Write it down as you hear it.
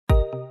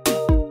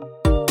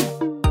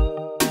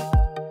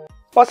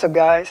What's up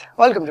guys,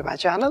 welcome to my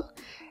channel.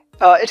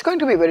 It's going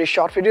to be a very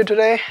short video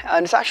today,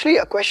 and it's actually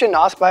a question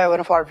asked by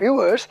one of our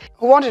viewers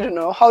who wanted to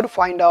know how to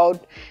find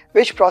out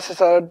which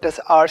processor does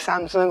our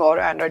Samsung or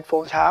Android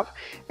phones have.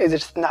 Is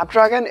it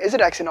Snapdragon? Is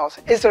it Exynos?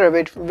 Is there a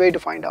way to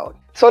find out?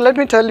 So let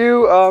me tell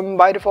you,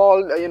 by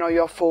default,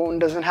 your phone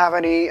doesn't have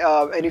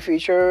any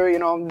feature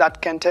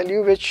that can tell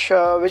you which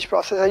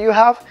processor you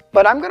have.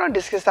 But I'm gonna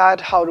discuss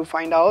that how to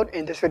find out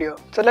in this video.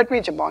 So let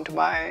me jump onto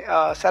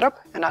my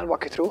setup and I'll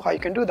walk you through how you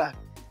can do that.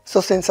 So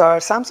since our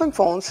Samsung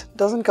phones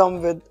doesn't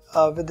come with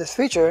this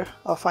feature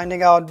of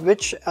finding out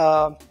which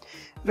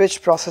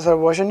processor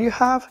version you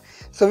have,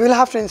 so we'll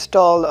have to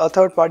install a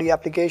third-party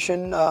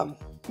application.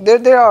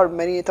 There are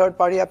many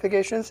third-party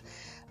applications,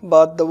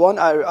 but the one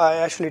I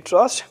actually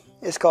trust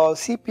is called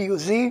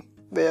CPUZ,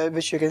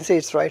 which you can see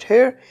it's right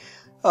here.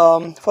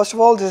 First of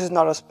all, this is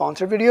not a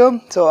sponsored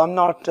video, so I'm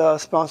not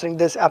sponsoring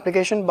this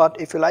application, but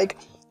if you like,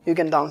 you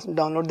can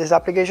download this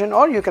application,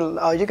 or you can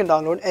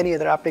download any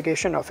other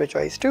application of your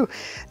choice too.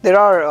 There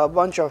are a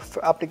bunch of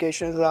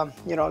applications,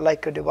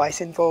 like device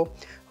info,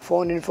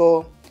 phone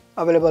info,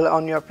 available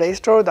on your Play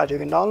Store that you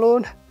can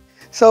download.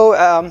 So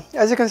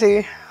as you can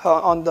see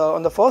on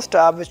the first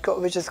tab,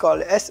 which is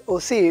called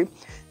SoC,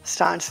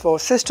 stands for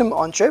System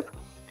on Chip.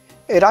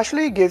 It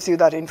actually gives you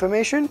that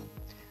information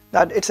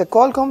that it's a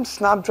Qualcomm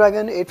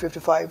Snapdragon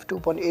 855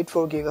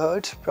 2.84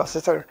 GHz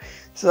processor.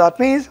 So that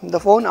means the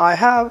phone I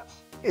have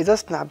is a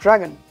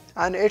Snapdragon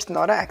and it's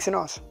not an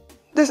Exynos.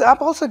 This app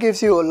also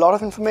gives you a lot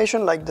of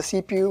information like the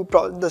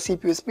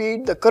CPU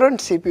speed, the current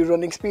CPU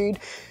running speed,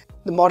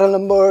 the model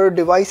number,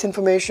 device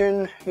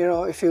information.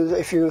 If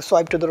you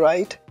swipe to the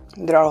right,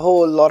 there are a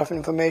whole lot of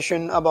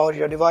information about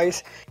your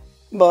device.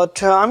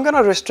 But I'm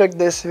gonna restrict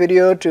this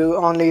video to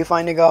only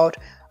finding out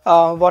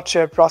what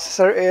your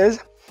processor is.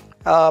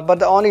 But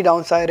the only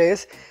downside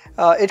is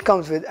it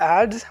comes with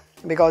ads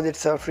because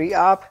it's a free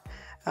app.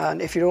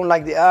 And if you don't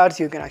like the ads,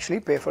 you can actually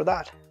pay for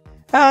that.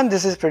 And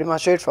this is pretty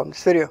much it from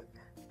this video.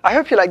 I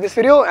hope you like this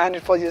video and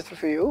it was useful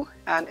for you.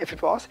 And if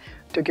it was,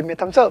 do give me a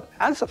thumbs up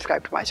and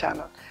subscribe to my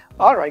channel.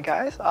 Alright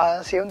guys,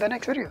 I'll see you in the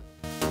next video.